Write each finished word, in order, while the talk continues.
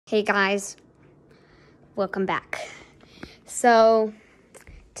Hey guys, welcome back. So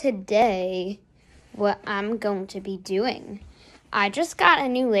today, what I'm going to be doing, I just got a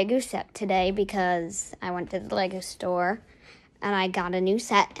new Lego set today because I went to the Lego store and I got a new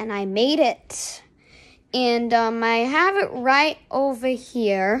set and I made it. And I have it right over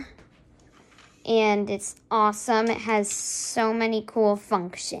here and it's awesome. It has so many cool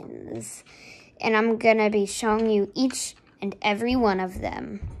functions and I'm gonna be showing you each and every one of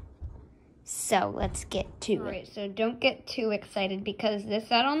them. So let's get to it. Alright, so don't get too excited because this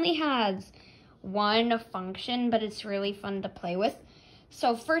set only has one function, but it's really fun to play with.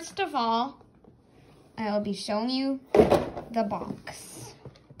 So first of all, I'll be showing you the box.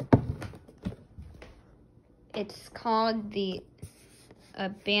 It's called the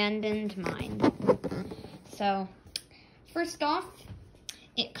Abandoned Mine. So first off,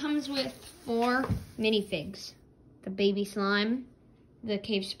 it comes with 4 minifigs. The baby slime, the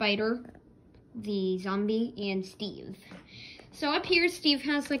cave spider, the zombie, and Steve. So up here, Steve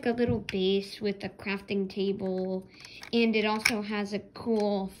has like a little base with a crafting table, and it also has a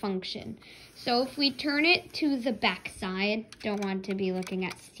cool function. So if we turn it to the back side, don't want to be looking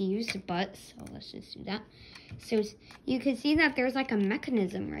at Steve's butt, so let's just do that. So you can see that there's like a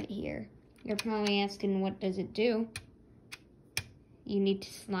mechanism right here. You're probably asking, what does it do? You need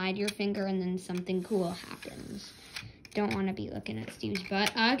to slide your finger and then something cool happens. Don't want to be looking at Steve's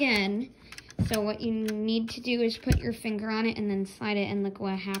butt again. So what you need to do is put your finger on it and then slide it and look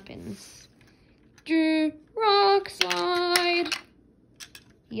what happens. Rock slide.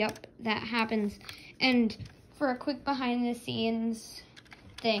 Yep, that happens. And for a quick behind the scenes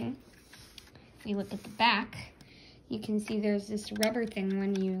thing, if you look at the back, you can see there's this rubber thing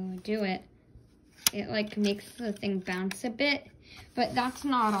when you do it. It like makes the thing bounce a bit, but that's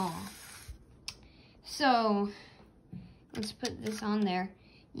not all. So let's put this on there.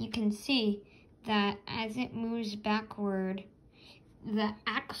 You can see that as it moves backward, the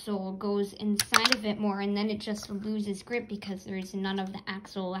axle goes inside of it more, and then it just loses grip because there's none of the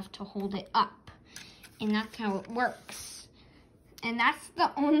axle left to hold it up. And that's how it works. And that's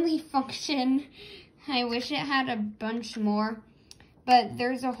the only function. I wish it had a bunch more, but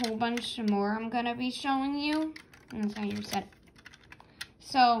there's a whole bunch more I'm gonna be showing you. And that's how you set it.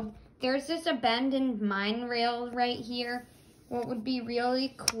 So there's this abandoned mine rail right here. What would be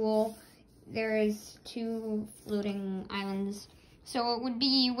really cool, there's 2 floating islands. So it would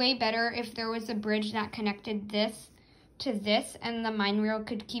be way better if there was a bridge that connected this to this and the mine rail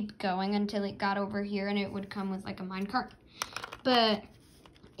could keep going until it got over here and it would come with like a mine cart. But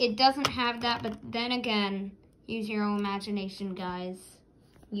it doesn't have that, but then again, use your own imagination, guys.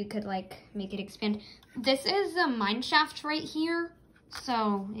 You could like make it expand. This is a mine shaft right here,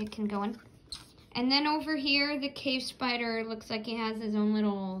 so it can go in. And then over here, the cave spider looks like he has his own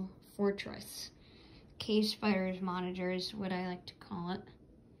little fortress. Cave spider's monitor is what I like to call it.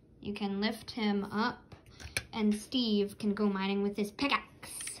 You can lift him up, and Steve can go mining with his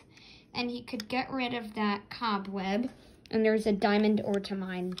pickaxe. And he could get rid of that cobweb, and there's a diamond ore to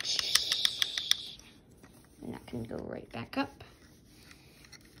mine. And that can go right back up.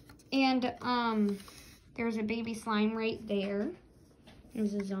 And there's a baby slime right there.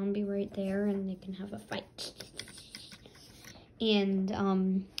 There's a zombie right there, and they can have a fight.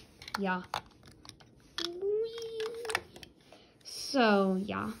 And, yeah. So,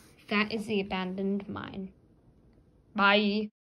 yeah, that is the abandoned mine. Bye.